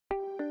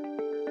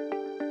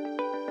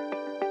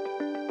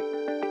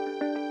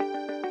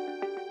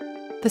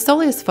The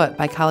Soleus Foot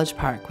by College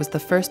Park was the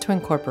first to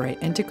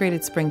incorporate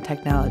integrated spring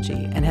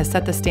technology and has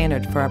set the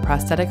standard for a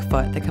prosthetic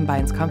foot that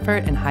combines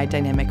comfort and high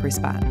dynamic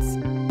response.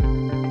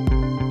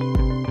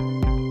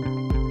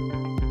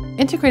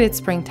 Integrated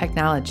spring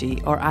technology,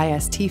 or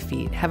IST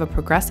feet, have a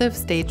progressive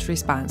staged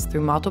response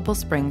through multiple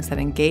springs that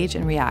engage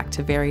and react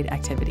to varied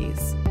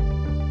activities.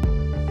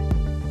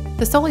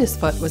 The Soleus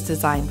Foot was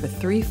designed with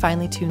 3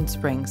 finely tuned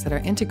springs that are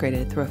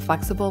integrated through a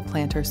flexible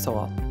plantar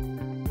sole.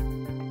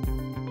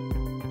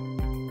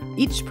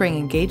 Each spring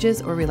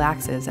engages or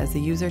relaxes as the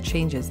user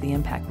changes the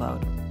impact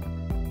load.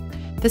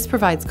 This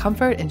provides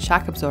comfort and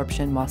shock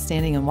absorption while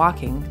standing and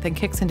walking, then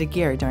kicks into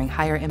gear during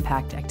higher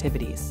impact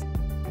activities.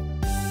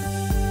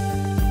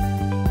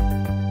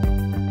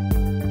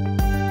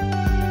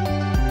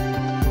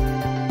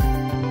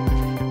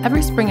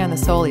 Every spring on the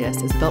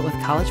Soleus is built with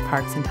College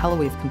Park's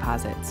Intelliweave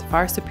composites,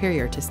 far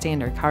superior to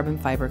standard carbon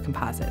fiber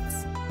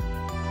composites.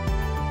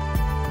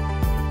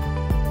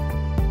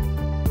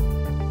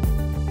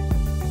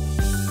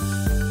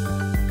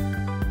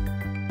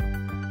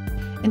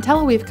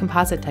 Intelliweave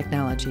composite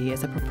technology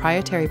is a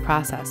proprietary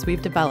process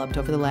we've developed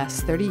over the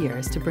last 30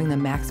 years to bring the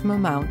maximum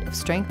amount of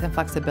strength and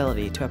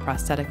flexibility to a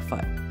prosthetic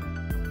foot.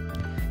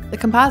 The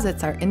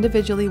composites are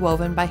individually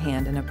woven by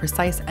hand in a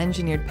precise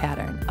engineered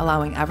pattern,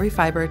 allowing every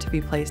fiber to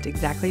be placed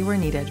exactly where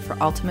needed for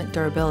ultimate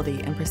durability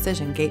and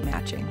precision gait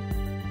matching.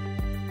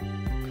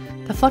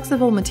 The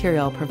flexible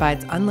material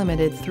provides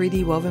unlimited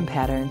 3D woven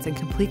patterns and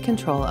complete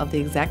control of the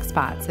exact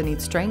spots that need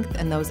strength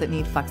and those that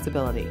need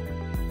flexibility.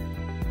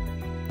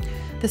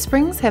 The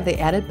springs have the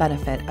added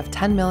benefit of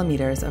 10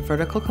 millimeters of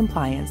vertical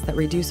compliance that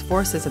reduce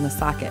forces in the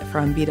socket for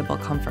unbeatable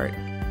comfort.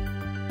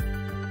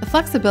 The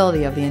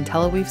flexibility of the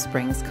Intelliweave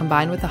springs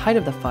combined with the height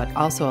of the foot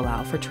also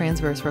allow for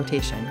transverse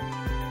rotation.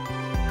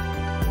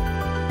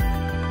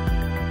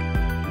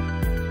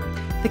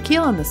 The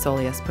keel on the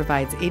Soleus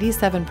provides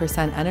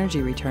 87%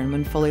 energy return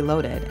when fully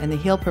loaded, and the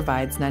heel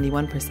provides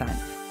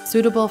 91%,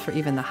 suitable for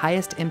even the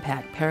highest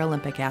impact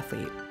Paralympic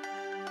athlete.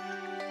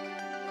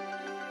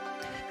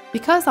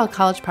 Because all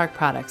College Park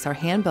products are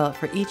hand-built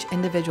for each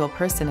individual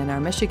person in our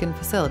Michigan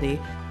facility,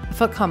 the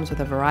foot comes with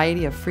a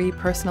variety of free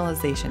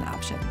personalization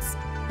options.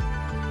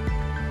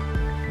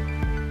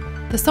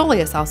 The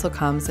Soleus also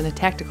comes in a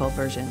tactical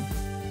version.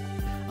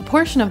 A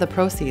portion of the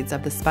proceeds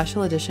of the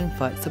special edition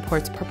foot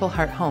supports Purple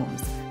Heart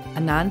Homes, a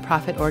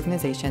non-profit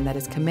organization that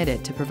is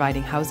committed to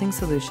providing housing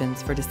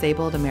solutions for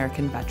disabled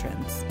American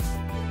veterans.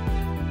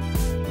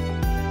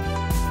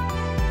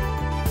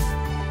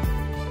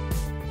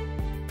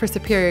 For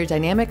superior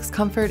dynamics,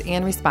 comfort,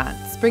 and response,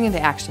 spring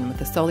into action with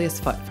the Soleus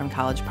Foot from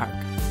College Park.